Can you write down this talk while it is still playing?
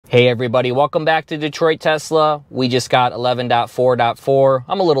Hey everybody, welcome back to Detroit Tesla. We just got 11.4.4.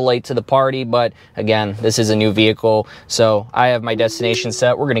 I'm a little late to the party, but again, this is a new vehicle, so I have my destination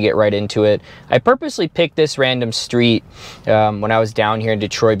set. We're gonna get right into it. I purposely picked this random street when I was down here in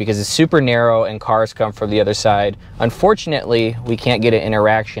Detroit because it's super narrow and cars come from the other side. Unfortunately, we can't get an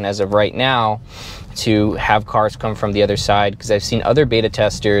interaction as of right now to have cars come from the other side because I've seen other beta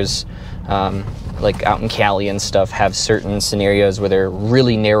testers like out in Cali and stuff have certain scenarios where they're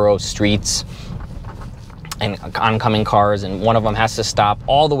really narrow streets and oncoming cars, and one of them has to stop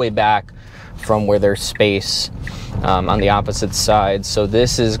all the way back from where there's space on the opposite side. So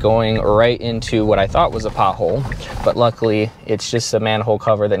this is going right into what I thought was a pothole, but luckily it's just a manhole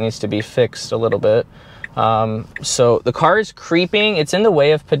cover that needs to be fixed a little bit. So the car is creeping, it's in the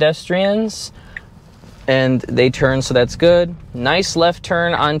way of pedestrians, and they turn, so that's good. Nice left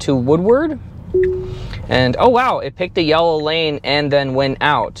turn onto Woodward. And oh wow, it picked a yellow lane and then went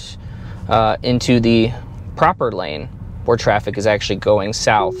out into the proper lane where traffic is actually going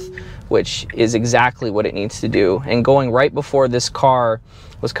south, which is exactly what it needs to do. And going right before this car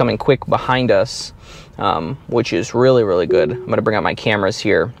was coming quick behind us, which is really, really good. I'm gonna bring out my cameras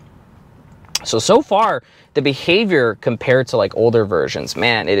here. So far, the behavior compared to like older versions,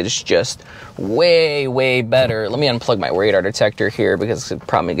 man, it is just way, way better. Let me unplug my radar detector here because it's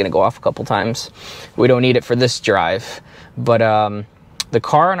probably gonna go off a couple times. We don't need it for this drive. But the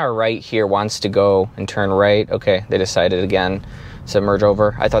car on our right here wants to go and turn right. Okay, they decided again to merge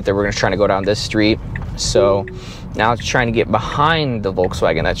over. I thought they were trying to go down this street. So now it's trying to get behind the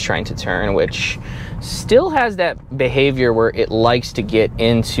Volkswagen that's trying to turn, which still has that behavior where it likes to get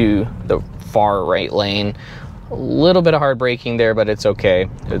into the far right lane. A little bit of hard braking there, but it's okay.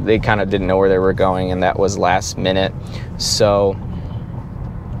 They kind of didn't know where they were going, and that was last minute. So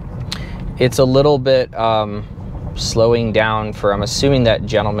it's a little bit slowing down for, I'm assuming, that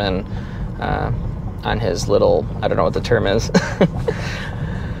gentleman on his little, I don't know what the term is.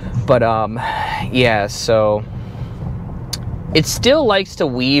 But yeah, so it still likes to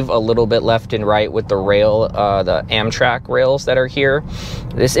weave a little bit left and right with the rail, the Amtrak rails that are here.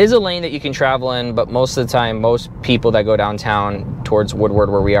 This is a lane that you can travel in, but most of the time, most people that go downtown towards Woodward,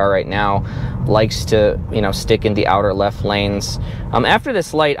 where we are right now, likes to, you know, stick in the outer left lanes. After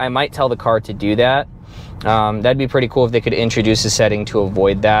this light, I might tell the car to do that. That'd be pretty cool if they could introduce a setting to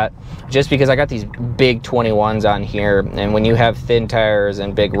avoid that, just because I got these big 21s on here, and when you have thin tires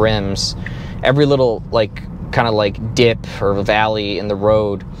and big rims, every little kind of like dip or valley in the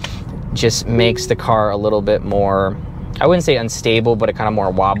road just makes the car a little bit more, I wouldn't say unstable, but it kind of more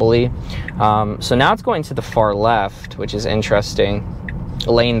wobbly. So now it's going to the far left, which is interesting,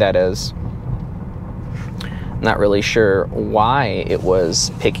 lane that is. Not really sure why it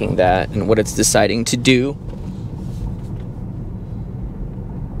was picking that and what it's deciding to do.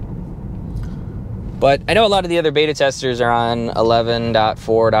 But I know a lot of the other beta testers are on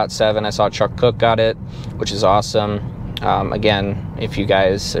 11.4.7. I saw Chuck Cook got it, which is awesome. Again, if you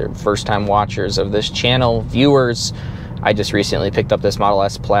guys are first-time watchers of this channel, viewers, I just recently picked up this Model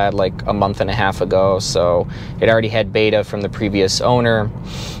S Plaid like a month and a half ago, so it already had beta from the previous owner.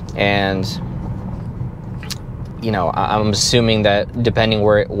 And you know, I'm assuming that depending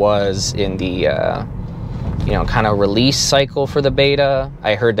where it was in the you know, kind of release cycle for the beta,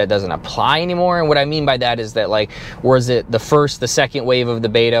 I heard that doesn't apply anymore. And what I mean by that is that, like, was it the first, the second wave of the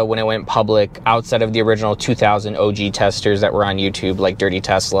beta when it went public outside of the original 2000 OG testers that were on YouTube, like Dirty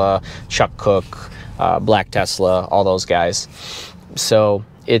Tesla, Chuck Cook, Black Tesla, all those guys. So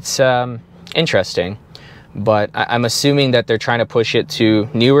it's interesting. But I'm assuming that they're trying to push it to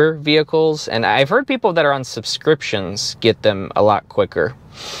newer vehicles. And I've heard people that are on subscriptions get them a lot quicker,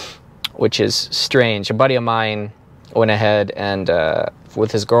 which is strange. A buddy of mine went ahead and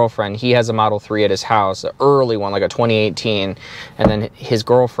with his girlfriend, he has a Model 3 at his house, an early one, like a 2018. And then his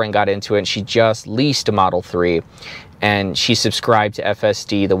girlfriend got into it, and she just leased a Model 3. And she subscribed to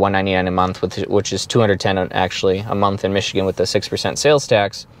FSD, the $199 a month, which is $210 actually a month in Michigan with the 6% sales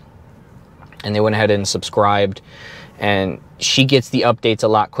tax. And they went ahead and subscribed, and she gets the updates a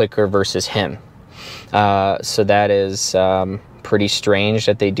lot quicker versus him. So that is pretty strange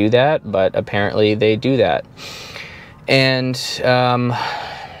that they do that, but apparently they do that. And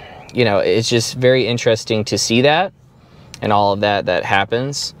you know, it's just very interesting to see that and all of that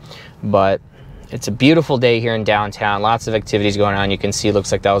happens. But it's a beautiful day here in downtown. Lots of activities going on. You can see, it looks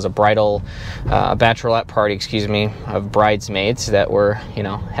like that was a bachelorette party, excuse me, of bridesmaids that were, you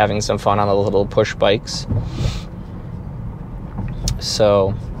know, having some fun on the little push bikes.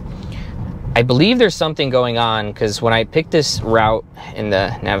 So I believe there's something going on, because when I picked this route in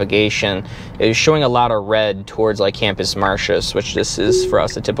the navigation, it was showing a lot of red towards like Campus Martius, which this is for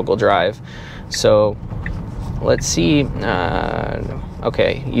us a typical drive. So let's see.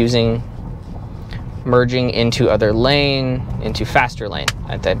 Okay, merging into other lane, into faster lane.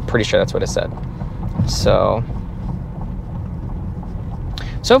 I'm pretty sure that's what it said. So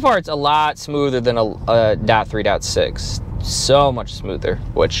far it's a lot smoother than a .3.6. So much smoother,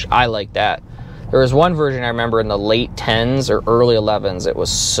 which I like that. There was one version I remember in the late 10s or early 11s, it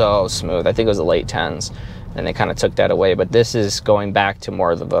was so smooth. I think it was the late 10s, and they kind of took that away. But this is going back to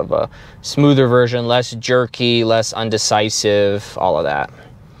more of a smoother version, less jerky, less undecisive, all of that.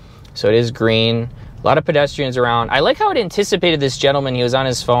 So it is green. A lot of pedestrians around. I like how it anticipated this gentleman. He was on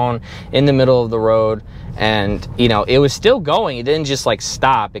his phone in the middle of the road, and you know, it was still going. It didn't just like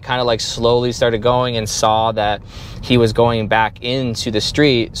stop. It kind of like slowly started going and saw that he was going back into the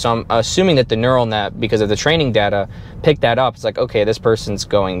street. So I'm assuming that the neural net, because of the training data, picked that up. It's like, okay, this person's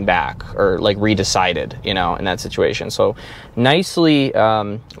going back, or like redecided, you know, in that situation. So nicely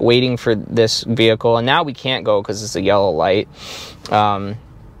waiting for this vehicle. And now we can't go because it's a yellow light.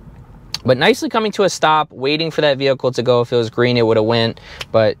 But nicely coming to a stop, waiting for that vehicle to go. If it was green, it would have went.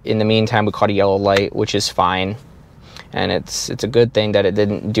 But in the meantime, we caught a yellow light, which is fine. And it's a good thing that it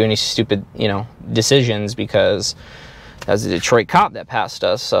didn't do any stupid, you know, decisions, because that was a Detroit cop that passed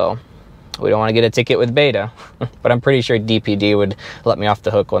us. So we don't want to get a ticket with Beta. But I'm pretty sure DPD would let me off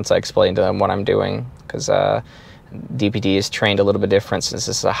the hook once I explain to them what I'm doing, because DPD is trained a little bit different since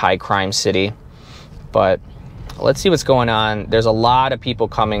this is a high crime city. But let's see what's going on. There's a lot of people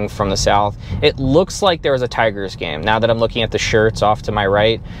coming from the south. It looks like there was a Tigers game. Now that I'm looking at the shirts off to my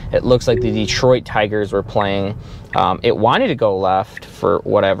right, it looks like the Detroit Tigers were playing. It wanted to go left for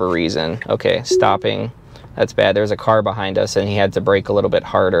whatever reason. Okay, stopping. That's bad. There's a car behind us, and he had to brake a little bit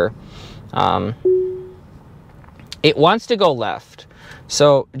harder. It wants to go left.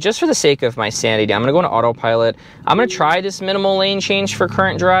 So just for the sake of my sanity, I'm going to go into autopilot. I'm going to try this minimal lane change for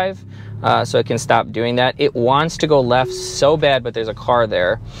current drive. So I can stop doing that. It wants to go left so bad, but there's a car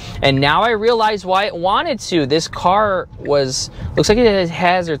there. And now I realize why it wanted to. This car looks like it has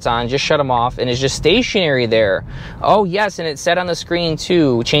hazards on, just shut them off, and it's just stationary there. Oh yes, and it said on the screen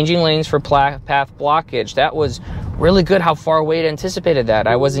too, changing lanes for path blockage. That was really good how far away it anticipated that.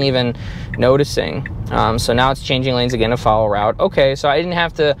 I wasn't even noticing. So now it's changing lanes again to follow route. Okay, so I didn't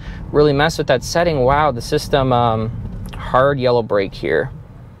have to really mess with that setting. Wow, the system, hard yellow brake here.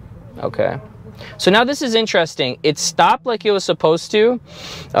 Okay, so now this is interesting. It stopped like it was supposed to,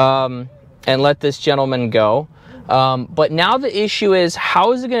 and let this gentleman go. But now the issue is,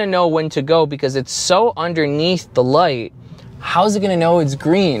 how is it going to know when to go? Because it's so underneath the light. How is it going to know it's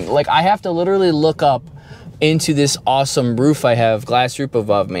green? Like, I have to literally look up into this awesome roof I have, glass roof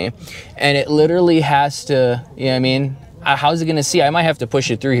above me, and it literally has to, you know what I mean? How's it going to see? I might have to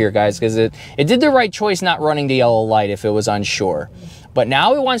push it through here, guys, because it did the right choice not running the yellow light if it was unsure. But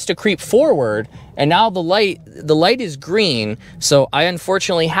now it wants to creep forward, and now the light is green, so I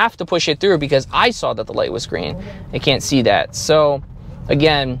unfortunately have to push it through because I saw that the light was green. I can't see that. So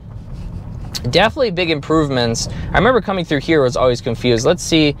again, definitely big improvements. I remember coming through here, I was always confused. Let's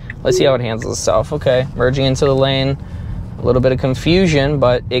see how it handles itself. Okay, merging into the lane. A little bit of confusion,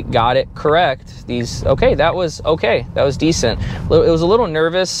 but it got it correct. Okay, that was decent. It was a little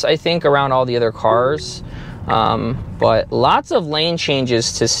nervous, I think, around all the other cars. But lots of lane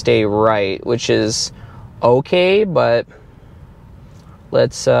changes to stay right, which is okay. But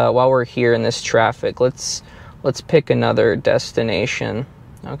let's while we're here in this traffic, let's pick another destination.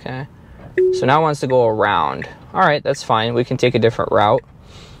 Okay, so now it wants to go around. All right, that's fine. We can take a different route.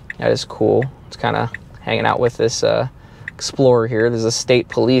 That is cool. It's kind of hanging out with this Explorer here. There's a state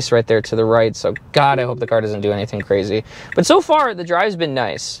police right there to the right, so God, I hope the car doesn't do anything crazy. But so far the drive's been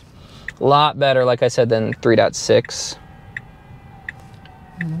nice. A lot better, like I said, than 3.6.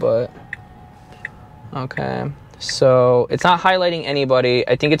 But okay, so it's not highlighting anybody.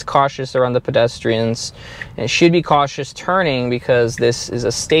 I think it's cautious around the pedestrians, and it should be cautious turning because this is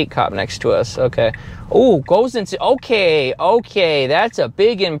a state cop next to us. Okay. Oh, goes into, okay, that's a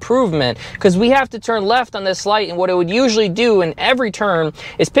big improvement, because we have to turn left on this light, and what it would usually do in every turn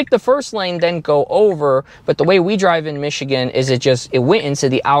is pick the first lane, then go over. But the way we drive in Michigan is it went into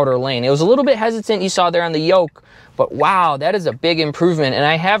the outer lane. It was a little bit hesitant, you saw there on the yoke, but wow, that is a big improvement. And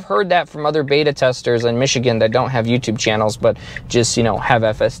I have heard that from other beta testers in Michigan that don't have YouTube channels, but just, you know, have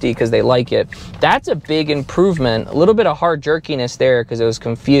FSD because they like it. That's a big improvement. A little bit of hard jerkiness there because it was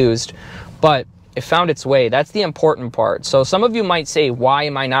confused, but It found its way. That's the important part. So some of you might say, why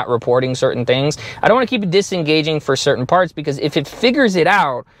am I not reporting certain things? I don't want to keep it disengaging for certain parts, because if it figures it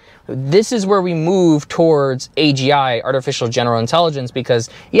out, this is where we move towards AGI, artificial general intelligence, because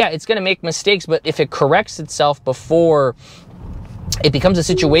yeah, it's going to make mistakes, but if it corrects itself before it becomes a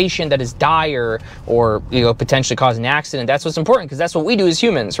situation that is dire or, you know, potentially cause an accident, that's what's important, because that's what we do as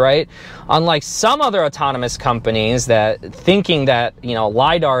humans, right? Unlike some other autonomous companies that thinking that, you know,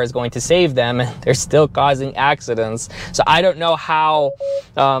 LiDAR is going to save them, they're still causing accidents. So I don't know how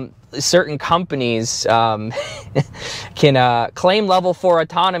certain companies can claim level 4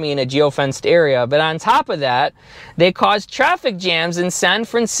 autonomy in a geofenced area, but on top of that, they cause traffic jams in San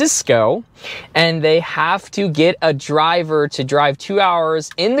Francisco, and they have to get a driver to drive 2 hours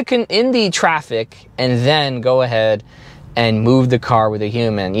in the traffic and then go ahead and move the car with a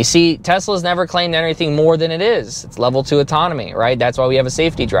human. You see, Tesla's never claimed anything more than it is. It's level 2 autonomy, right? That's why we have a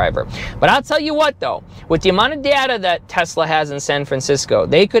safety driver. But I'll tell you what though, with the amount of data that Tesla has in San Francisco,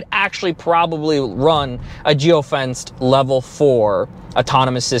 they could actually probably run a geofenced level 4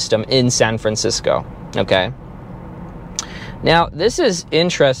 autonomous system in San Francisco, okay? Now, this is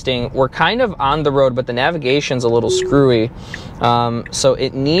interesting. We're kind of on the road, but the navigation's a little screwy. So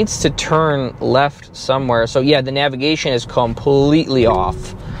it needs to turn left somewhere. So yeah, the navigation is completely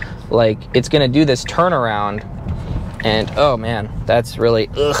off. Like, it's gonna do this turnaround. And oh man, that's really,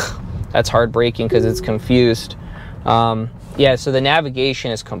 that's heartbreaking because it's confused. Yeah, so the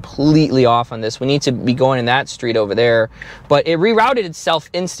navigation is completely off on this. We need to be going in that street over there. But it rerouted itself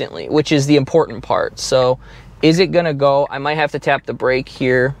instantly, which is the important part. So is it gonna go? I might have to tap the brake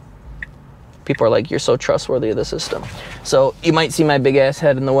here. People are like, you're so trustworthy of the system. So you might see my big ass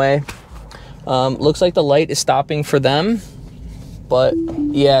head in the way. Looks like the light is stopping for them. But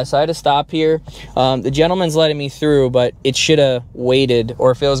yeah, so I had to stop here. The gentleman's letting me through, but it should have waited. Or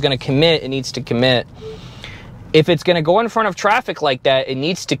if it was gonna commit, it needs to commit. If it's gonna go in front of traffic like that, it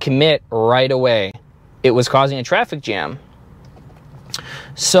needs to commit right away. It was causing a traffic jam.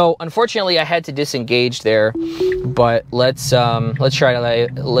 So unfortunately, I had to disengage there, but let's try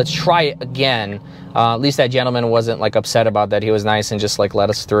it again. At least that gentleman wasn't like upset about that. He was nice and just like let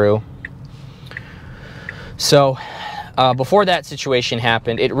us through. So before that situation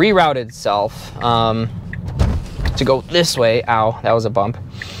happened, it rerouted itself to go this way. Ow, that was a bump.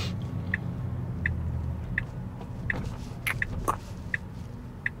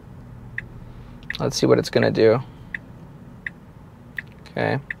 Let's see what it's gonna do.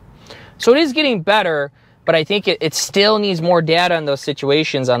 Okay, so it is getting better, but I think it still needs more data on those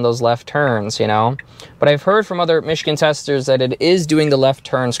situations on those left turns, you know. But I've heard from other Michigan testers that it is doing the left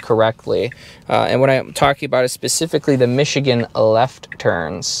turns correctly. And what I'm talking about is specifically the Michigan left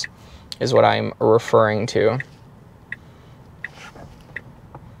turns is what I'm referring to.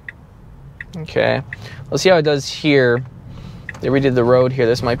 Okay, let's see how it does here. They redid the road here.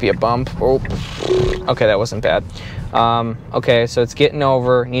 This might be a bump. Oh, okay, that wasn't bad. Okay, so it's getting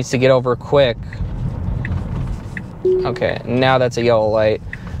over, needs to get over quick. Okay, now that's a yellow light.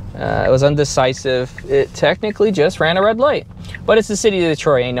 It was undecisive. It technically just ran a red light. But it's the city of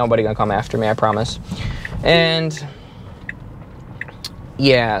Detroit. Ain't nobody gonna come after me, I promise. And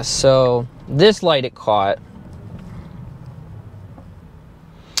yeah, so this light it caught.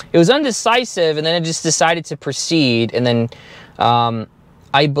 It was undecisive, and then it just decided to proceed, and then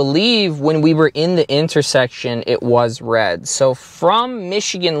I believe when we were in the intersection, it was red. So from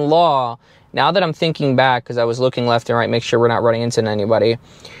Michigan law, now that I'm thinking back, because I was looking left and right, make sure we're not running into anybody,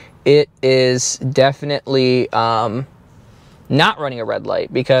 it is definitely not running a red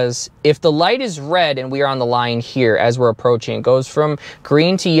light, because if the light is red and we are on the line here as we're approaching, it goes from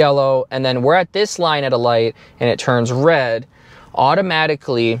green to yellow, and then we're at this line at a light and it turns red,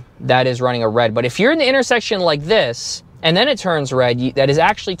 automatically that is running a red. But if you're in the intersection like this, and then it turns red, that is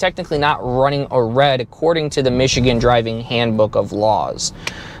actually technically not running a red according to the Michigan Driving Handbook of Laws.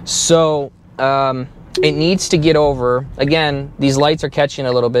 So it needs to get over. Again, these lights are catching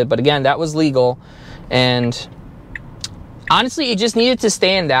a little bit, but again, that was legal. And honestly, it just needed to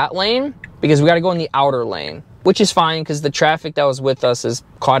stay in that lane because we got to go in the outer lane, which is fine because the traffic that was with us is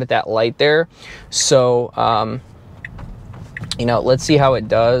caught at that light there. So, you know, let's see how it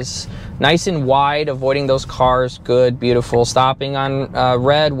does. Nice and wide, avoiding those cars. Good, beautiful. Stopping on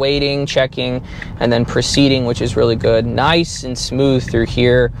red, waiting, checking, and then proceeding, which is really good. Nice and smooth through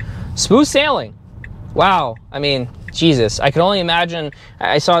here. Smooth sailing. Wow. I mean, Jesus. I can only imagine.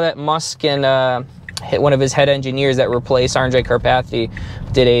 I saw that Musk and one of his head engineers that replaced Andrej Karpathy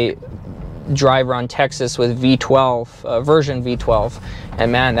did a drive around Texas with V12, version V12.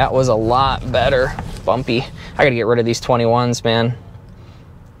 And man, that was a lot better. Bumpy. I gotta get rid of these 21s, man.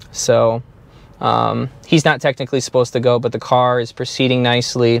 So, He's not technically supposed to go, but the car is proceeding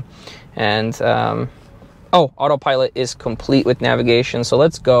nicely. And oh, autopilot is complete with navigation, so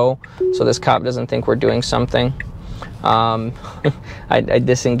let's go so this cop doesn't think we're doing something. I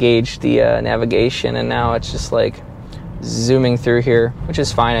disengaged the navigation, and now it's just like zooming through here, which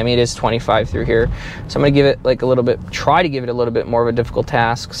is fine. I mean, it is 25 through here, so I'm gonna give it like a little bit, try to give it a little bit more of a difficult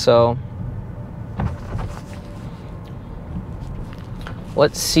task. So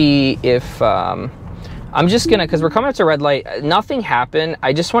let's see if I'm just gonna, because we're coming up to red light, nothing happened.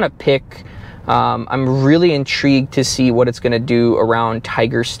 I just want to pick, I'm really intrigued to see what it's gonna do around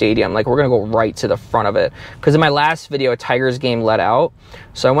Tiger Stadium. Like, we're gonna go right to the front of it, because in my last video a Tigers game let out,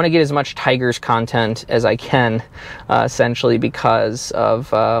 so I want to get as much Tigers content as I can, essentially, because of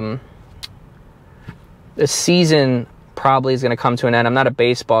the season probably is going to come to an end. I'm not a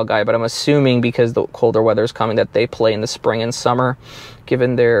baseball guy, but I'm assuming because the colder weather is coming that they play in the spring and summer,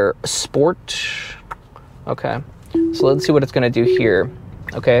 given their sport. Okay, so let's see what it's going to do here.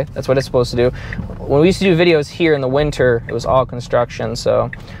 Okay, that's what it's supposed to do. When we used to do videos here in the winter, it was all construction, so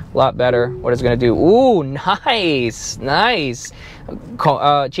a lot better. What it's going to do. Ooh, nice, nice.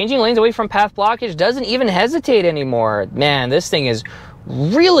 Changing lanes away from path blockage, doesn't even hesitate anymore. Man, this thing is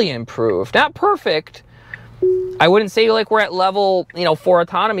really improved. Not perfect. I wouldn't say like we're at level, 4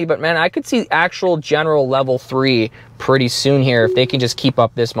 autonomy, but man, I could see actual general level 3 pretty soon here if they can just keep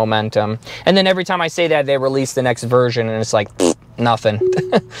up this momentum. And then every time I say that, they release the next version and it's like, nothing.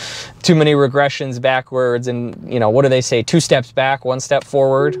 Too many regressions backwards, and what do they say? 2 steps back, 1 step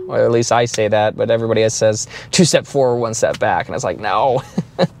forward. Or at least I say that, but everybody else says 2 steps forward, 1 step back. And it's like, no.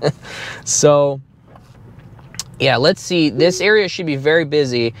 So yeah, let's see. This area should be very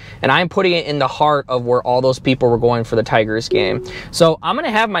busy, and I'm putting it in the heart of where all those people were going for the Tigers game. So I'm going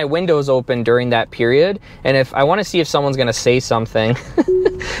to have my windows open during that period, and if I want to see if someone's going to say something,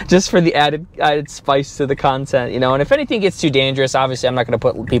 just for the added spice to the content, and if anything gets too dangerous, obviously I'm not going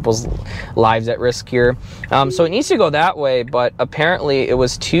to put people's lives at risk here. So it needs to go that way, but apparently it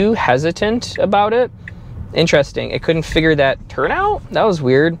was too hesitant about it. Interesting. It couldn't figure that turnout. That was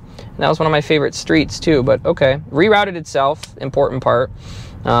weird. And that was one of my favorite streets too, but okay. Rerouted itself, important part.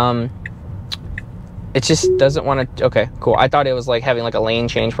 It just doesn't want to, okay, cool. I thought it was like having like a lane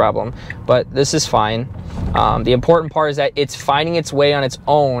change problem, but this is fine. The important part is that it's finding its way on its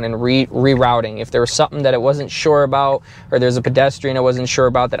own and rerouting. If there was something that it wasn't sure about, or there's a pedestrian it wasn't sure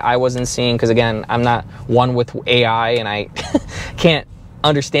about that I wasn't seeing, because again, I'm not one with AI and I can't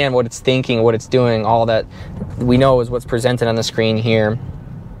understand what it's thinking, what it's doing. All that we know is what's presented on the screen here.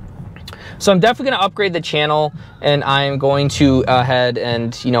 So I'm definitely going to upgrade the channel, and I'm going to ahead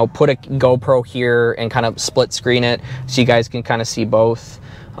and put a GoPro here and kind of split screen it so you guys can kind of see both,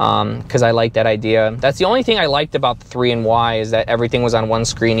 because I like that idea. That's the only thing I liked about the 3NY, is that everything was on one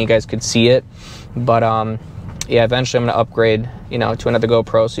screen, you guys could see it. But yeah, eventually I'm going to upgrade to another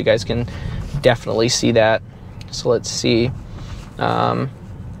GoPro so you guys can definitely see that. So let's see.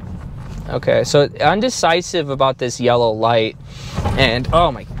 Okay, so undecisive about this yellow light, and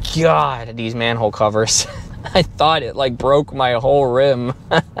oh my god, these manhole covers. I thought it like broke my whole rim.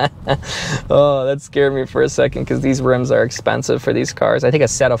 Oh, that scared me for a second, because these rims are expensive for these cars. I think a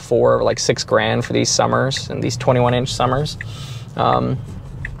set of 4 are like $6 grand for these Summers, and these 21-inch Summers.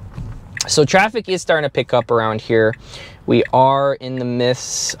 So traffic is starting to pick up around here. We are in the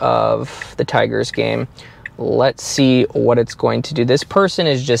midst of the Tigers game. Let's see what it's going to do. This person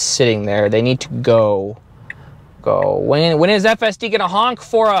is just sitting there. They need to go. When is FSD going to honk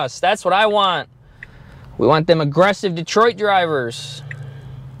for us? That's what I want. We want them aggressive Detroit drivers.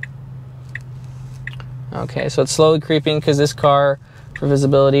 Okay, so it's slowly creeping because this car, for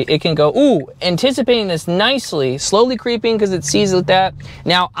visibility, it can go. Ooh, anticipating this nicely. Slowly creeping because it sees with that.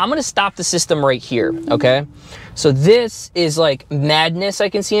 Now, I'm going to stop the system right here, okay? So this is like madness I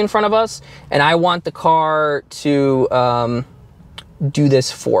can see in front of us, and I want the car to do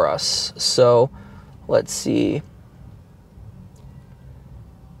this for us. So let's see.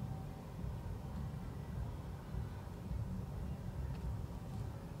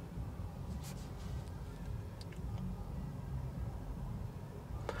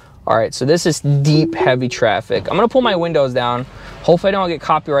 All right, so this is deep, heavy traffic. I'm gonna pull my windows down. Hopefully I don't get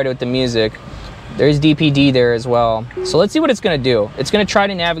copyrighted with the music. There's DPD there as well. So let's see what it's gonna do. It's gonna try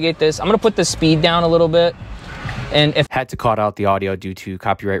to navigate this. I'm gonna put the speed down a little bit. And if had to cut out the audio due to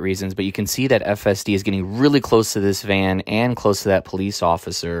copyright reasons, but you can see that FSD is getting really close to this van and close to that police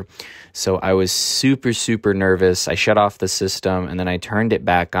officer. So I was super, super nervous. I shut off the system and then I turned it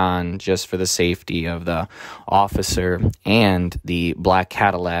back on just for the safety of the officer and the black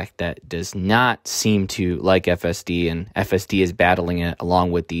Cadillac that does not seem to like FSD, and FSD is battling it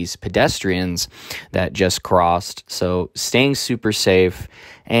along with these pedestrians that just crossed. So staying super safe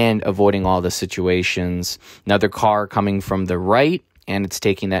and avoiding all the situations. Another car coming from the right, and it's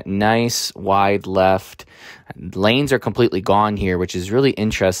taking that nice wide left. Lanes are completely gone here, which is really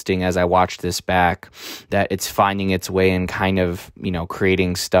interesting as I watch this back, that it's finding its way and kind of, you know,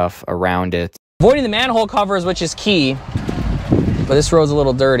 creating stuff around it. Avoiding the manhole covers, which is key, but this road's a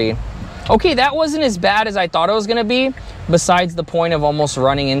little dirty. Okay, that wasn't as bad as I thought it was gonna be, besides the point of almost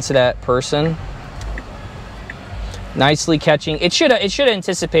running into that person. Nicely catching. It should have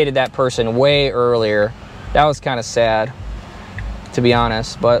anticipated that person way earlier. That was kind of sad, to be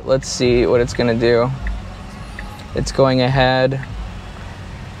honest, but let's see what it's gonna do. It's going ahead,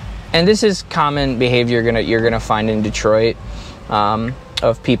 and this is common behavior you're gonna find in Detroit,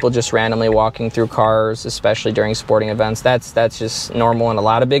 of people just randomly walking through cars, especially during sporting events. That's just normal in a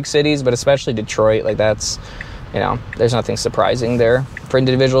lot of big cities, but especially Detroit. Like, that's, you know, there's nothing surprising there for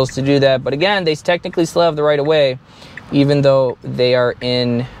individuals to do that. But again, they technically still have the right of way, even though they are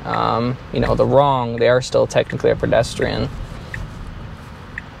in, you know, the wrong. They are still technically a pedestrian.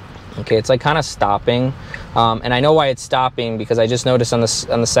 Okay, it's like kind of stopping, and I know why it's stopping, because I just noticed on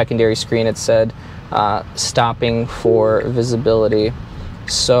the secondary screen it said stopping for visibility.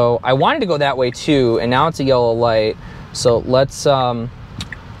 So I wanted to go that way too, and now it's a yellow light. So let's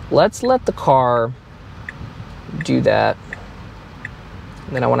let the car do that.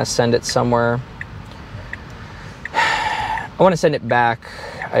 And then I want to send it somewhere. I want to send it back.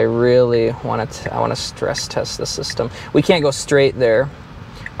 I really want to. I want to stress test the system. We can't go straight there.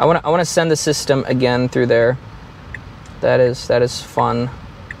 I want to send the system again through there. That is fun.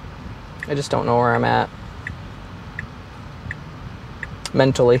 I just don't know where I'm at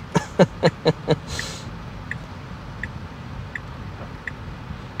mentally.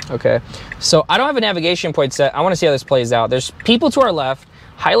 Okay, so I don't have a navigation point set. I want to see how this plays out. There's people to our left,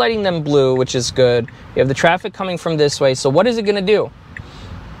 highlighting them blue, which is good. You have the traffic coming from this way. So what is it going to do?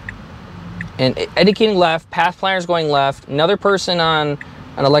 And indicating left, path planner is going left. Another person on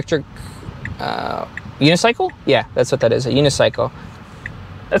an electric unicycle? Yeah, that's what that is, a unicycle.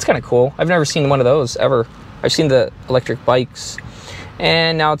 That's kind of cool. I've never seen one of those ever. I've seen the electric bikes.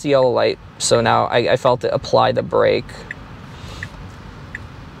 And now it's a yellow light. So now I felt it apply the brake.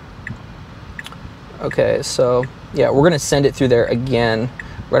 Okay, so yeah, we're gonna send it through there again.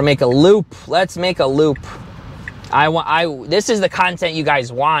 We're gonna make a loop. Let's make a loop. This is the content you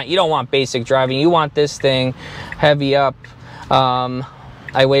guys want. You don't want basic driving. You want this thing heavy up.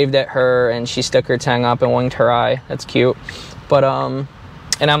 I waved at her and she stuck her tongue up and winked her eye. That's cute. But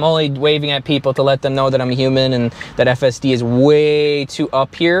and I'm only waving at people to let them know that I'm human and that FSD is way too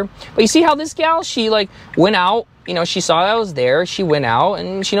up here. But you see how this gal, she like went out, you know, she saw I was there, she went out,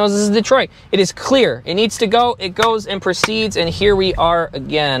 and she knows this is Detroit. It is clear. It needs to go. It goes and proceeds, and here we are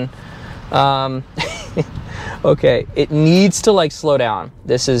again. Okay, it needs to like slow down.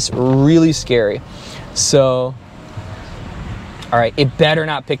 This is really scary. So, all right, it better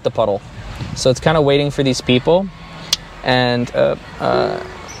not pick the puddle. So it's kind of waiting for these people. And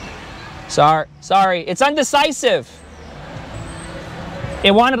sorry, it's undecisive.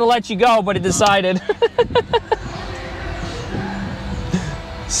 It wanted to let you go, but it decided.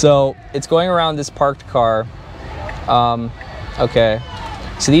 So it's going around this parked car. Okay,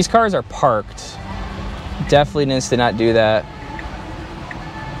 so these cars are parked. Definitely needs to not do that.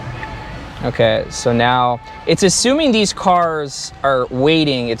 Okay, so now it's assuming these cars are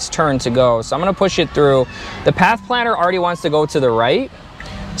waiting its turn to go. So I'm gonna push it through. The path planner already wants to go to the right.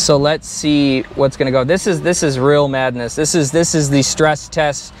 So let's see what's gonna go. This is real madness. This is the stress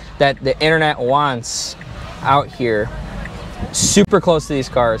test that the internet wants out here. Super close to these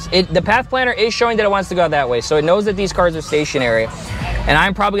cars. The path planner is showing that it wants to go that way. So it knows that these cars are stationary. And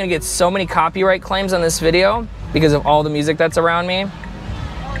I'm probably gonna get so many copyright claims on this video because of all the music that's around me.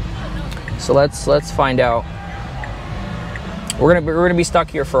 So let's find out. We're gonna be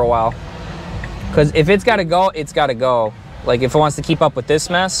stuck here for a while. Cause if it's gotta go, it's gotta go. Like if it wants to keep up with this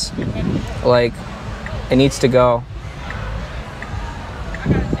mess, like it needs to go.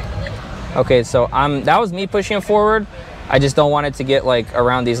 Okay, so that was me pushing it forward. I just don't want it to get like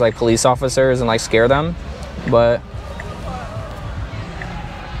around these like police officers and like scare them. But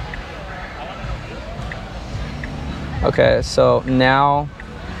okay, so now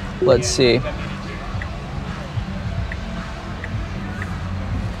let's see.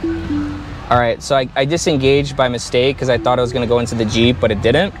 All right, so I disengaged by mistake because I thought I was gonna go into the Jeep, but it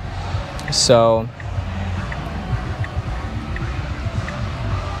didn't. So.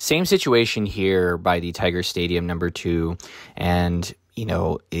 Same situation here by the Tiger Stadium #2, and you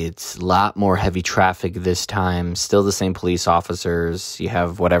know, it's a lot more heavy traffic this time. Still the same police officers. You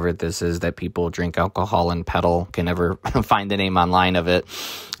have whatever this is that people drink alcohol and pedal. Can never find the name online of it.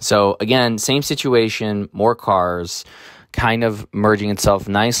 So again, same situation, more cars, kind of merging itself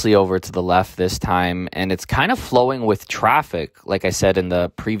nicely over to the left this time, and it's kind of flowing with traffic. Like I said in the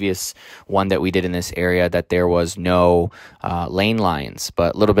previous one that we did in this area, that there was no lane lines,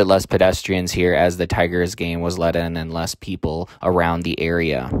 but a little bit less pedestrians here as the Tigers game was let in and less people around the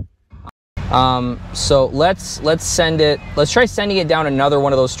area. So let's send it. Let's try sending it down another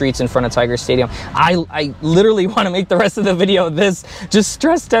one of those streets in front of Tiger Stadium. I literally want to make the rest of the video this, just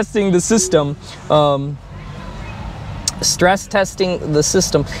stress testing the system. Stress testing the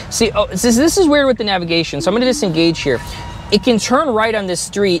system. See, this is weird with the navigation, so I'm going to disengage here. It can turn right on this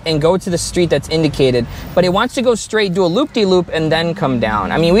street and go to the street that's indicated, but it wants to go straight, do a loop-de-loop, and then come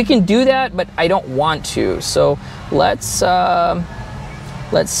down. I mean, we can do that, but I don't want to. So let's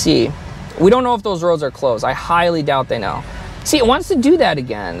see. We don't know if those roads are closed. I highly doubt they know. See, it wants to do that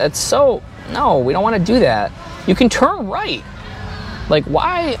again. That's so, no, we don't want to do that. You can turn right. Like,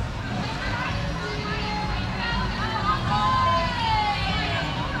 why?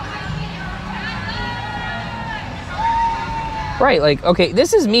 Right, like, okay,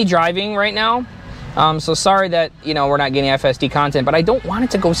 this is me driving right now. So sorry that, you know, we're not getting FSD content, but I don't want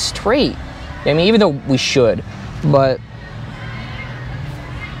it to go straight. I mean, even though we should, but.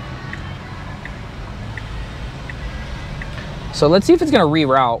 So let's see if it's gonna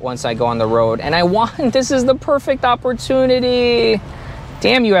reroute once I go on the road. And I want, this is the perfect opportunity.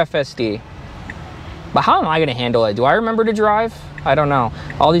 Damn you, FSD. But how am I gonna handle it? Do I remember to drive? I don't know.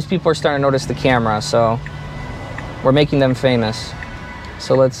 All these people are starting to notice the camera, so. We're making them famous.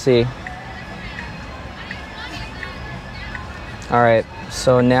 So let's see. All right,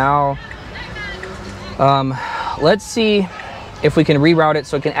 so now, let's see if we can reroute it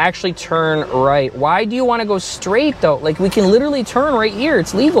so it can actually turn right. Why do you want to go straight though? Like, we can literally turn right here,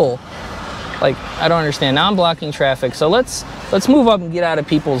 it's legal. Like, I don't understand. Now I'm blocking traffic. So let's move up and get out of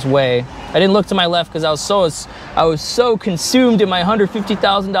people's way. I didn't look to my left because I was so consumed in my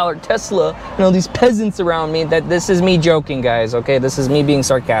 $150,000 Tesla and all these peasants around me that this is me joking, guys, okay? This is me being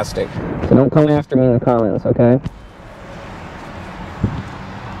sarcastic. So don't come after me in the comments, okay?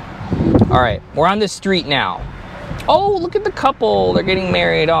 All right, we're on this street now. Oh, look at the couple. They're getting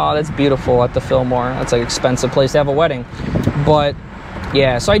married. Oh, that's beautiful at the Fillmore. That's an expensive place to have a wedding. But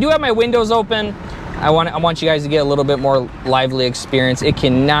yeah, so I do have my windows open. I want you guys to get a little bit more lively experience. It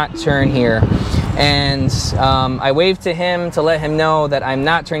cannot turn here. And I waved to him to let him know that I'm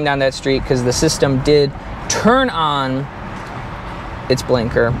not turning down that street because the system did turn on its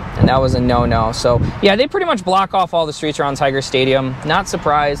blinker, and that was a no-no. So yeah, they pretty much block off all the streets around Tiger Stadium. Not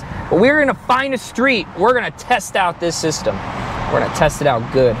surprised, but we're gonna find a street. We're gonna test out this system. We're gonna test it out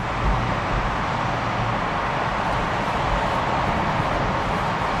good.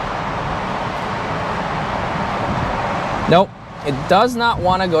 Nope, it does not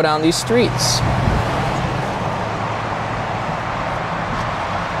want to go down these streets.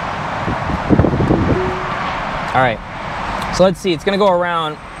 All right, so let's see. It's gonna go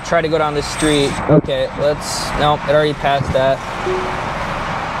around, try to go down this street. Okay, nope, it already passed that.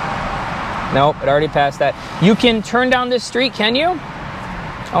 Nope, it already passed that. You can turn down this street, can you?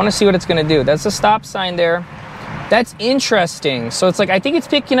 I wanna see what it's gonna do. That's a stop sign there. That's interesting. So it's like, I think it's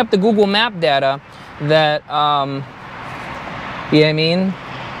picking up the Google Map data that, I mean,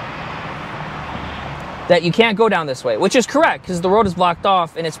 that you can't go down this way, which is correct because the road is blocked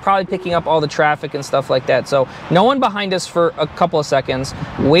off and it's probably picking up all the traffic and stuff like that. So no one behind us for a couple of seconds,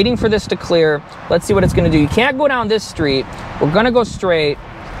 waiting for this to clear. Let's see what it's gonna do. You can't go down this street. We're gonna go straight.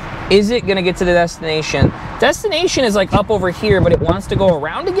 Is it gonna get to the destination? Destination is like up over here, but it wants to go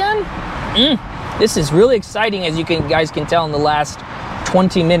around again? This is really exciting, as you guys can tell in the last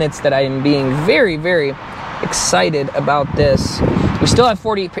 20 minutes that I am being very, very excited about this. We still have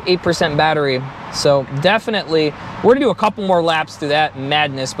 48% battery, so definitely we're gonna do a couple more laps through that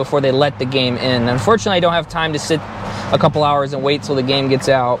madness before they let the game in. Unfortunately, I don't have time to sit a couple hours and wait till the game gets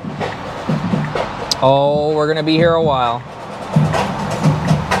out. Oh, we're gonna be here a while.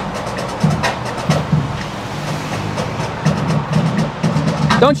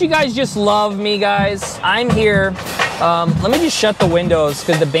 Don't you guys just love me, guys? I'm here. Let me just shut the windows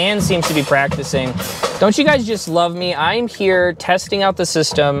because the band seems to be practicing. Don't you guys just love me? I'm here testing out the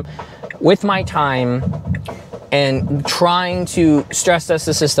system with my time. and trying to stress test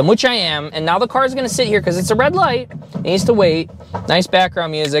the system, which I am. And now the car is going to sit here because it's a red light. It needs to wait. Nice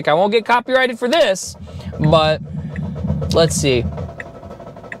background music. I won't get copyrighted for this, but let's see.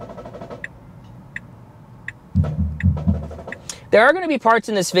 There are going to be parts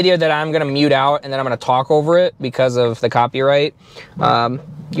in this video that I'm going to mute out and then I'm going to talk over it because of the copyright.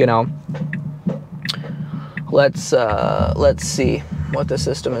 You know, let's see what the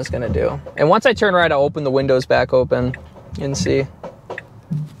system is going to do. And once I turn right, I'll open the windows back open and see.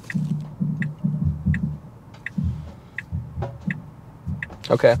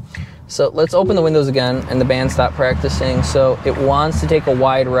 Okay, so let's open the windows again and the band stopped practicing. So it wants to take a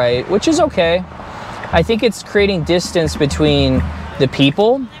wide right, which is okay. I think it's creating distance between the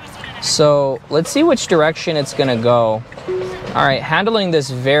people. So let's see which direction it's gonna go. All right, handling this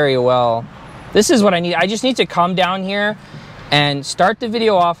very well. This is what I need. I just need to come down here and start the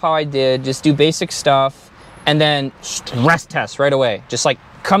video off how I did, just do basic stuff, and then stress test right away. Just like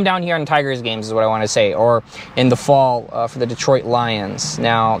come down here on Tigers games is what I wanna say, or in the fall for the Detroit Lions.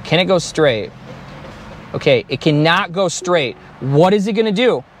 Now, can it go straight? Okay, it cannot go straight. What is it gonna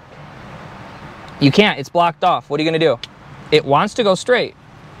do? You can't, it's blocked off. What are you gonna do? It wants to go straight.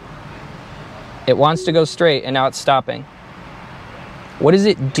 It wants to go straight and now it's stopping. What is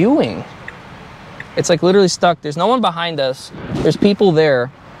it doing? It's like literally stuck. There's no one behind us. There's people there.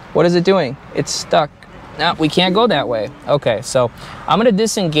 What is it doing? It's stuck. No, we can't go that way. Okay, so I'm gonna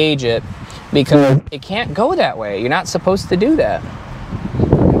disengage it because it can't go that way. You're not supposed to do that.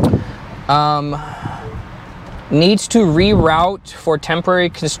 Needs to reroute for temporary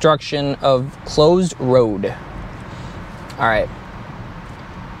construction of closed road. All right.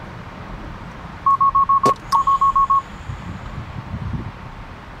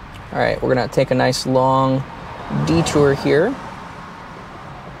 All right, we're gonna take a nice long detour here.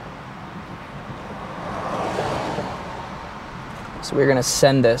 So we're gonna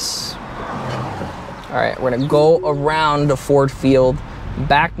send this. All right, we're gonna go around the Ford Field,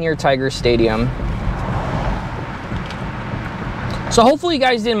 back near Tiger Stadium. So hopefully you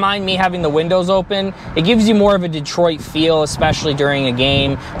guys didn't mind me having the windows open. It gives you more of a Detroit feel, especially during a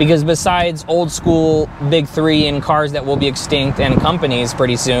game, because besides old school Big Three and cars that will be extinct and companies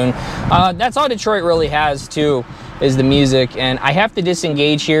pretty soon, that's all Detroit really has too, is the music. And I have to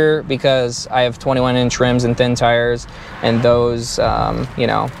disengage here because I have 21-inch rims and thin tires, and those, you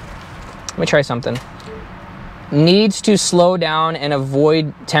know, let me try something. Needs to slow down and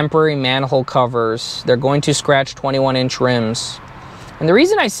avoid temporary manhole covers. They're going to scratch 21-inch rims. And the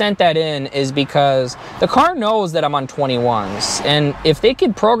reason I sent that in is because the car knows that I'm on 21s. And if they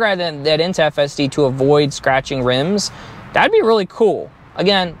could program that into FSD to avoid scratching rims, that'd be really cool.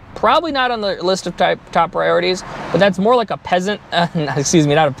 Again, probably not on the list of top priorities, but that's more like a peasant, excuse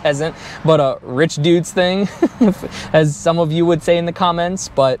me, not a peasant, but a rich dude's thing, as some of you would say in the comments.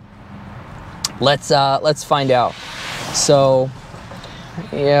 But let's find out. So,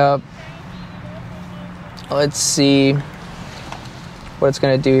 yeah, let's see what it's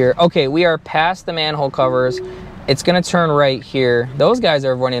gonna do here. Okay, we are past the manhole covers. It's gonna turn right here. Those guys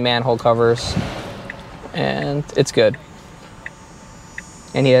are avoiding manhole covers, and it's good.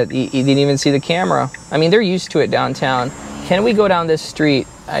 And he didn't even see the camera. I mean, they're used to it downtown. Can we go down this street?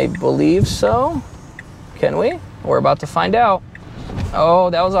 I believe so. Can we? We're about to find out.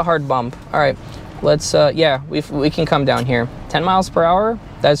 Oh, that was a hard bump. All right, let's, yeah, we can come down here. 10 miles per hour?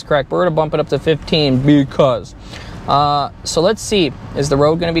 That's correct. We're gonna bump it up to 15 because. So let's see, is the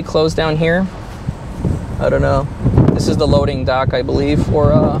road gonna be closed down here? I don't know. This is the loading dock, I believe,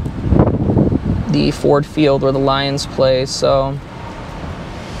 for the Ford Field where the Lions play, so.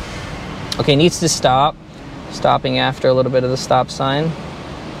 Okay, needs to stop. Stopping after a little bit of the stop sign.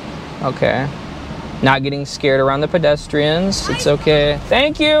 Okay. Not getting scared around the pedestrians. It's okay.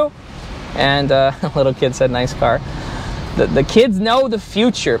 Thank you! And little kid said, nice car. The kids know the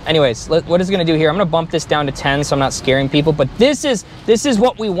future. Anyways, what is it gonna do here? I'm gonna bump this down to 10 so I'm not scaring people, but this is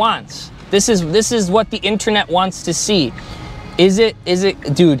what we want. This is what the internet wants to see. Is it,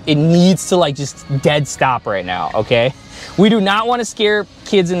 dude, it needs to like just dead stop right now, okay? We do not want to scare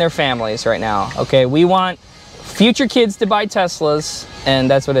kids and their families right now, okay? We want future kids to buy Teslas, and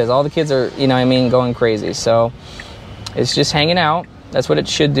that's what it is. All the kids are, you know what I mean, going crazy. So it's just hanging out. That's what it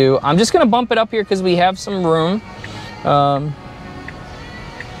should do. I'm just gonna bump it up here because we have some room.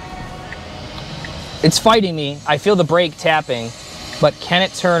 It's fighting me. I feel the brake tapping, but can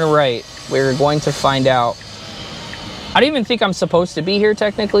it turn right? We're going to find out. I don't even think I'm supposed to be here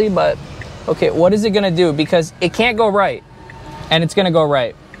technically, but okay, what is it gonna do? Because it can't go right, and it's gonna go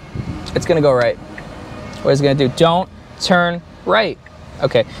right. It's gonna go right. What is it gonna do? Don't turn right.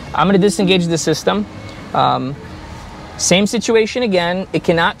 Okay, I'm gonna disengage the system. Same situation again. It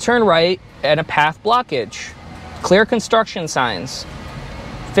cannot turn right at a path blockage. Clear construction signs.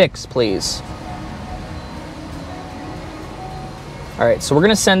 Fix, please. All right, so we're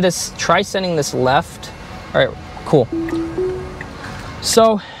gonna send this, try sending this left. All right, cool.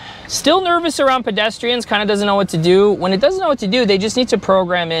 So, still nervous around pedestrians, kind of doesn't know what to do. When it doesn't know what to do, they just need to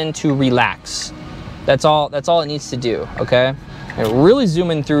program in to relax. That's all it needs to do, okay? And really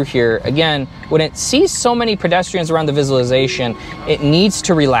zooming through here. Again, when it sees so many pedestrians around the visualization, it needs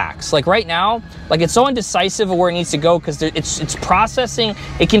to relax. Like right now, like it's so indecisive of where it needs to go because it's processing.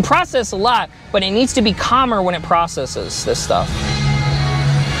 It can process a lot, but it needs to be calmer when it processes this stuff.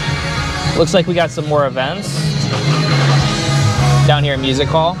 Looks like we got some more events down here at Music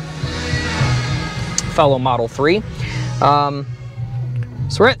Hall. Fellow Model 3.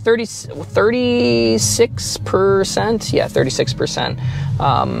 So we're at 36%. Yeah, 36%.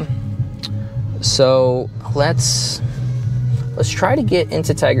 So let's try to get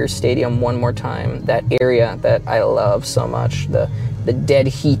into Tiger Stadium one more time. That area that I love so much. The dead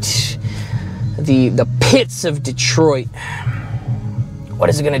heat. The pits of Detroit. What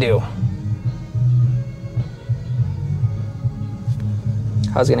is it gonna do?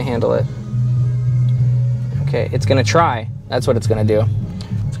 How's it gonna handle it? Okay, it's gonna try. That's what it's gonna do.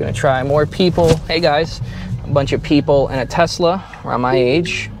 It's gonna try. More people. Hey guys, a bunch of people in a Tesla around my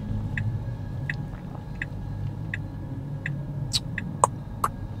age.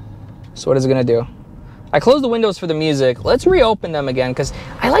 So what is it gonna do? I closed the windows for the music. Let's reopen them again because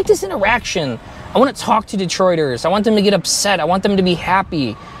I like this interaction. I want to talk to Detroiters. I want them to get upset. I want them to be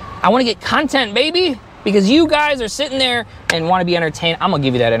happy. I want to get content, baby. Because you guys are sitting there and want to be entertained. I'm gonna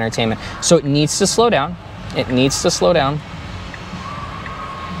give you that entertainment. So it needs to slow down. It needs to slow down.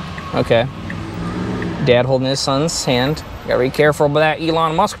 Okay. Dad holding his son's hand. You gotta be careful about that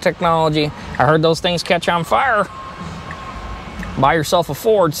Elon Musk technology. I heard those things catch on fire. Buy yourself a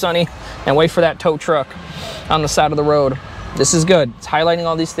Ford, sonny, and wait for that tow truck on the side of the road. This is good. It's highlighting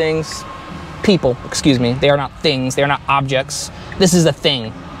all these things. People, excuse me. They are not things. They are not objects. This is a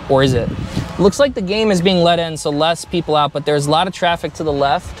thing. Or is it? Looks like the game is being let in, so less people out, but there's a lot of traffic to the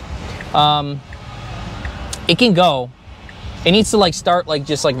left. It can go. It needs to like start like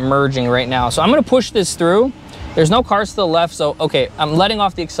just like merging right now. So I'm gonna push this through. There's no cars to the left, so okay, I'm letting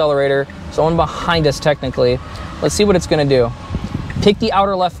off the accelerator. Someone behind us technically. Let's see what it's gonna do. Pick the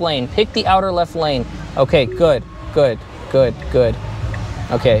outer left lane. Pick the outer left lane. Okay, good, good, good, good.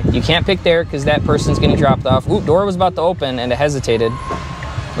 Okay, you can't pick there because that person's getting dropped off. Ooh, door was about to open and it hesitated.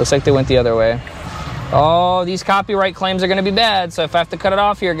 Looks like they went the other way. Oh, these copyright claims are gonna be bad, so if I have to cut it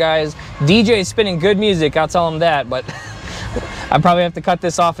off here, guys. DJ is spinning good music, I'll tell him that, but I probably have to cut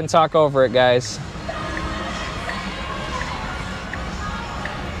this off and talk over it, guys.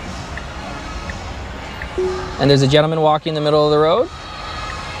 And there's a gentleman walking in the middle of the road.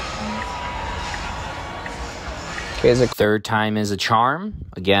 Okay, third time is a charm.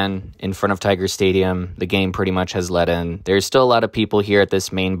 Again, in front of Tiger Stadium, the game pretty much has let in. There's still a lot of people here at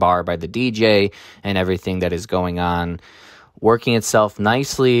this main bar by the DJ and everything that is going on, working itself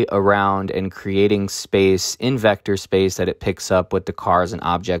nicely around and creating space in vector space that it picks up with the cars and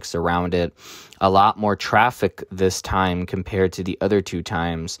objects around it. A lot more traffic this time compared to the other two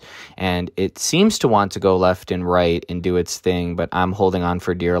times, and it seems to want to go left and right and do its thing, but I'm holding on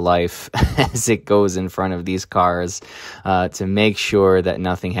for dear life as it goes in front of these cars to make sure that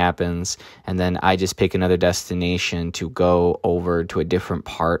nothing happens, and then I just pick another destination to go over to a different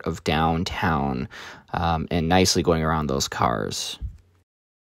part of downtown and nicely going around those cars.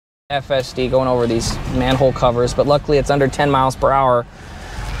 FSD going over these manhole covers, but luckily it's under 10 miles per hour.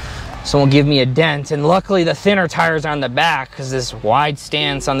 So it won't give me a dent, and luckily the thinner tires are on the back because this wide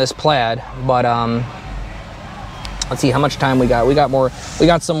stance on this Plaid. But let's see how much time we got. We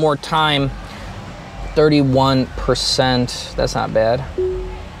got some more time. 31%. That's not bad.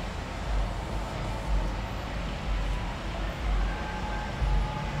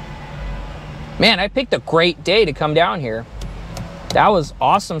 Man, I picked a great day to come down here. That was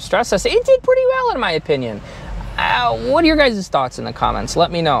awesome stress test. It did pretty well in my opinion. What are your guys' thoughts in the comments? Let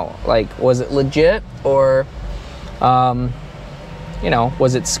me know. Like, was it legit or, you know,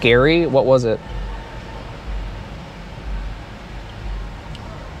 was it scary? What was it?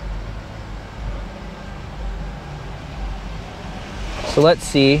 So let's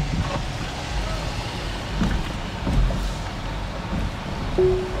see.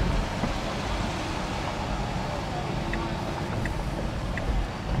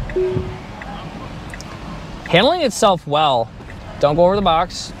 Handling itself well. Don't go over the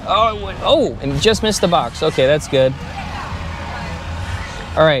box. Oh, and just missed the box. Okay, that's good.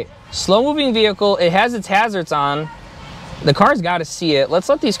 All right, Slow moving vehicle. It has its hazards on. The car's got to see it. Let's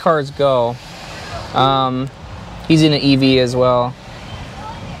let these cars go. He's in an EV as well.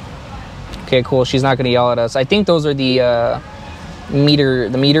 Okay, cool. She's not going to yell at us. I think those are the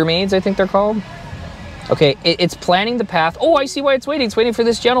meter maids, I think they're called. Okay, it's planning the path. Oh, I see why it's waiting. It's waiting for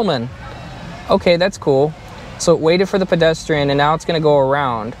this gentleman. Okay, that's cool. So it waited for the pedestrian, and now it's going to go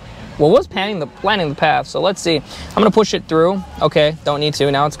around. Well, it was planning the path, so let's see. I'm going to push it through. Okay, don't need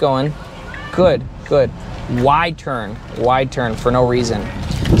to. Now it's going. Good, good. Wide turn for no reason.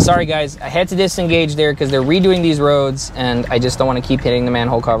 Sorry, guys. I had to disengage there because they're redoing these roads, and I just don't want to keep hitting the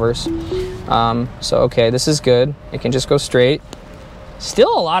manhole covers. So, okay, this is good. It can just go straight.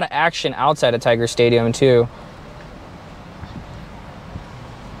 Still a lot of action outside of Tiger Stadium, too.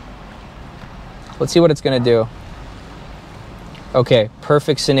 Let's see what it's going to do. Okay,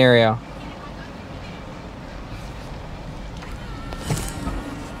 perfect scenario.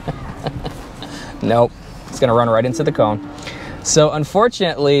 Nope, it's going to run right into the cone. So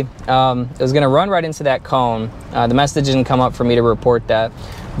unfortunately, it was going to run right into that cone. The message didn't come up for me to report that.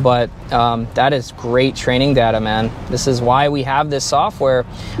 But that is great training data, man. This is why we have this software.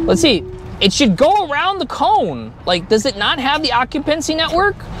 Let's see. It should go around the cone. Like, does it not have the occupancy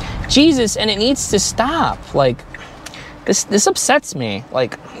network? Jesus, and it needs to stop. Like, this upsets me.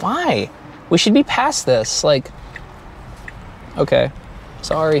 Like, why? We should be past this. Like, okay.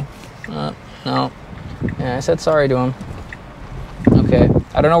 Sorry. No. Yeah, I said sorry to him. Okay.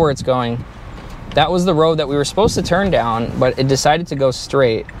 I don't know where it's going. That was the road that we were supposed to turn down, but it decided to go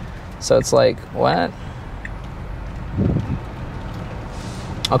straight. So it's like, what?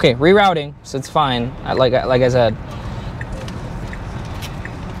 Okay, rerouting, so it's fine, like I said.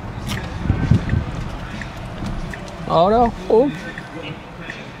 Oh no, oh.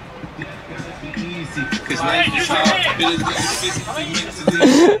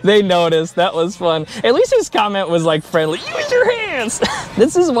 They noticed, that was fun. At least his comment was like friendly. Use your hands!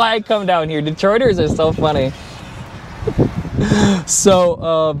 This is why I come down here. Detroiters are so funny.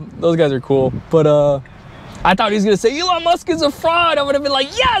 So, those guys are cool. But I thought he was gonna say, Elon Musk is a fraud. I would have been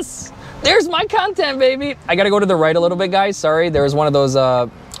like, yes! There's my content, baby! I gotta go to the right a little bit, guys. Sorry, there was one of those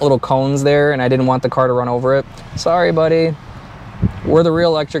little cones there, and I didn't want the car to run over it. Sorry, buddy. We're the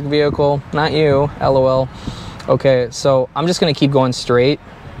real electric vehicle, not you, LOL. Okay, so I'm just gonna keep going straight.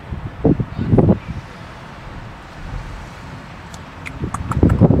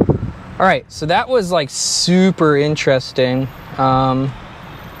 All right, so that was like super interesting. Wow,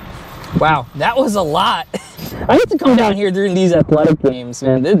 that was a lot. I have to come down here during these athletic games,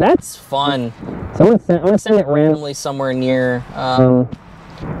 man. That's fun. So I'm gonna send it randomly somewhere near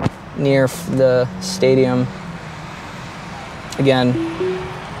the stadium. Again,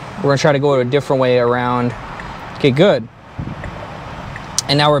 we're gonna try to go a different way around. Okay, good.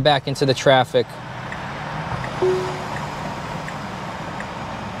 And now we're back into the traffic.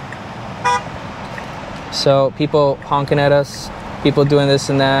 So people honking at us, people doing this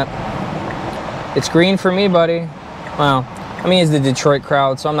and that. It's green for me, buddy. Well, I mean, it's the Detroit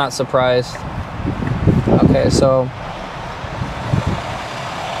crowd, so I'm not surprised. Okay, so.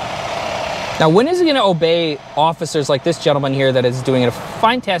 Now, when is he gonna obey officers like this gentleman here that is doing a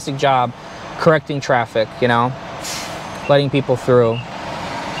fantastic job correcting traffic, you know, letting people through?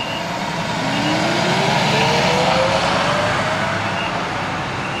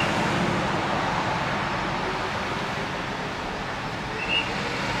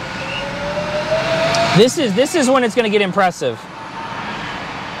 This is when it's going to get impressive.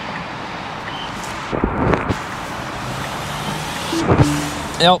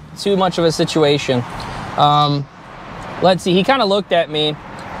 Nope, too much of a situation. Let's see. He kind of looked at me.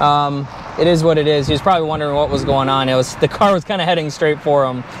 It is what it is. He was probably wondering what was going on. The car was kind of heading straight for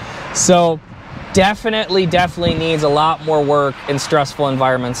him. So definitely needs a lot more work in stressful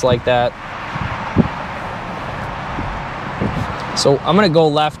environments like that. So I'm going to go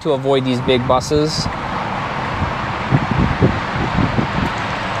left to avoid these big buses.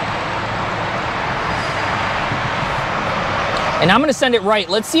 And I'm going to send it right.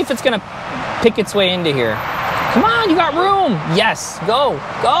 Let's see if it's going to pick its way into here. Come on, you got room. Yes, go,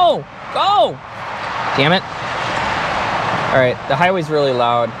 go, go. Damn it. All right, the highway's really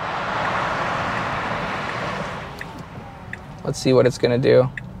loud. Let's see what it's going to do.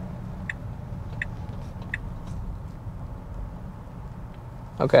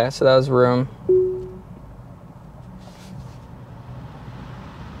 Okay, so that was room.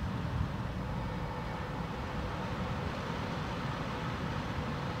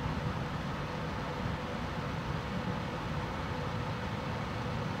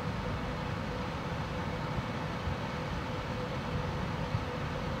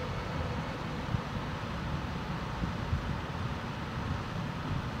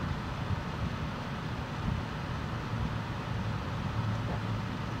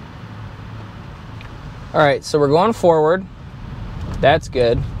 All right, so we're going forward. That's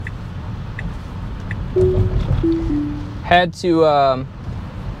good. Had to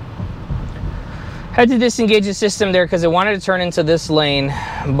disengage the system there because it wanted to turn into this lane,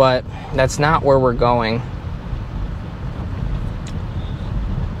 but that's not where we're going.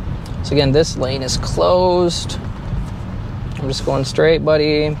 So again, this lane is closed. I'm just going straight,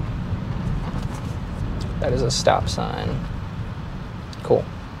 buddy. That is a stop sign. Cool.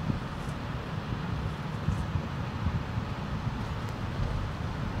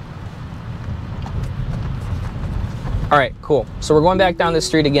 All right, cool. So we're going back down this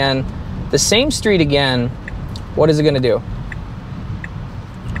street again. The same street again. What is it gonna do?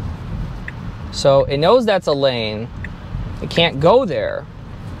 So it knows that's a lane. It can't go there,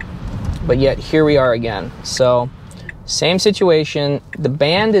 but yet here we are again. So same situation. The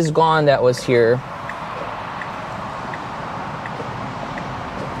band is gone that was here.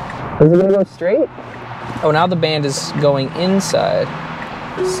 Is it gonna go straight? Oh, now the band is going inside.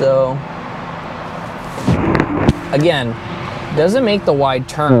 So again, doesn't make the wide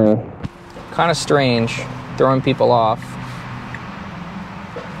turn. Kind of strange, throwing people off.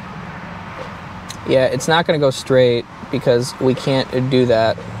 Yeah, it's not gonna go straight because we can't do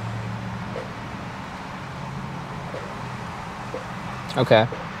that. Okay.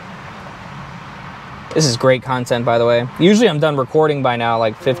 This is great content, by the way. Usually I'm done recording by now,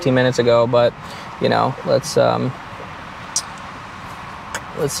 like 15 minutes ago, but you know, let's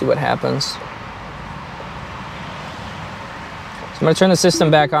see what happens. I'm gonna turn the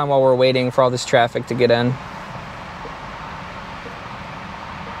system back on while we're waiting for all this traffic to get in.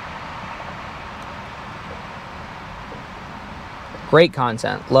 Great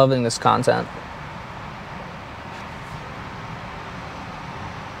content, loving this content.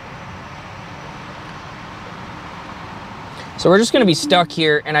 So we're just gonna be stuck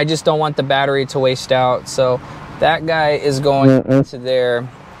here, and I just don't want the battery to waste out. So that guy is going into there.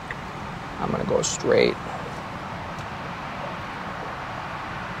 I'm gonna go straight.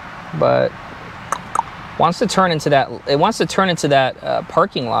 But wants to turn into that. It wants to turn into that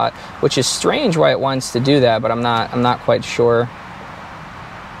parking lot, which is strange why it wants to do that. But I'm not quite sure.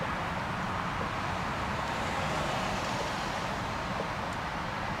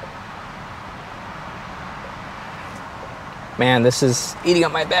 Man, this is eating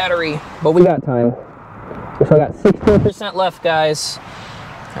up my battery. But we got time. So I got 16% left, guys.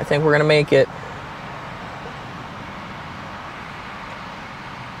 I think we're gonna make it.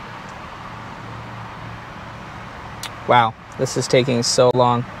 Wow, this is taking so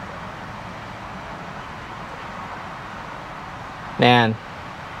long. Man,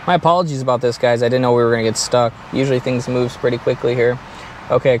 my apologies about this, guys. I didn't know we were gonna get stuck. Usually things move pretty quickly here.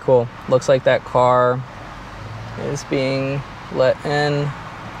 Okay, cool. Looks like that car is being let in.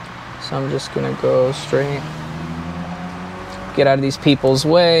 So I'm just gonna go straight, get out of these people's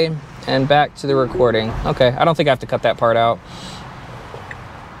way, and back to the recording. Okay, I don't think I have to cut that part out.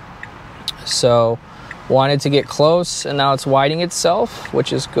 So, wanted to get close, and now it's widening itself,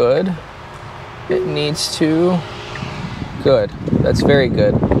 which is good. It needs to. Good. That's very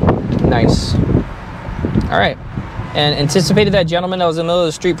good. Nice. All right. And anticipated that gentleman that was in the middle of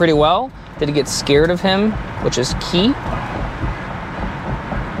the street pretty well. Didn't get scared of him, which is key.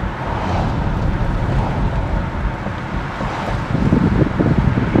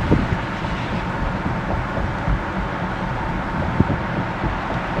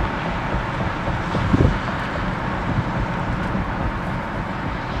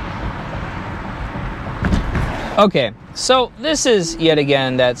 Okay, so this is yet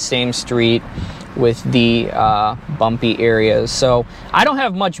again that same street with the bumpy areas. So I don't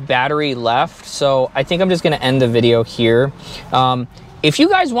have much battery left, so I think I'm just gonna end the video here. If you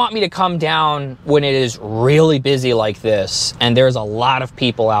guys want me to come down when it is really busy like this and there's a lot of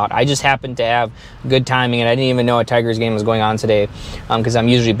people out, I just happened to have good timing and I didn't even know a Tigers game was going on today because I'm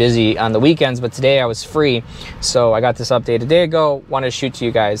usually busy on the weekends, but today I was free. So I got this update a day ago, wanted to shoot to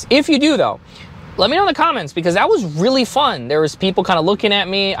you guys. If you do though, let me know in the comments because that was really fun. There was people kind of looking at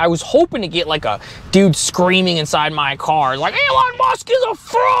me. I was hoping to get like a dude screaming inside my car like Elon Musk is a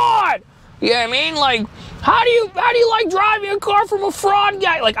fraud. You know what I mean? Like, how do you like driving a car from a fraud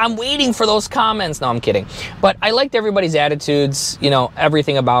guy? Like, I'm waiting for those comments. No, I'm kidding. But I liked everybody's attitudes, you know,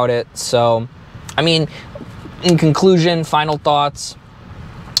 everything about it. So, I mean, in conclusion, final thoughts,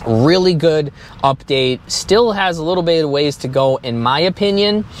 really good update. Still has a little bit of ways to go in my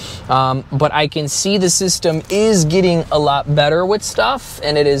opinion, but I can see the system is getting a lot better with stuff,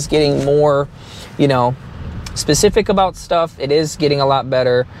 and it is getting more, you know, specific about stuff. It is getting a lot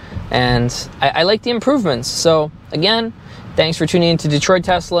better, and I like the improvements. So again, thanks for tuning in to Detroit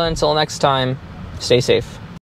Tesla. Until next time, Stay safe.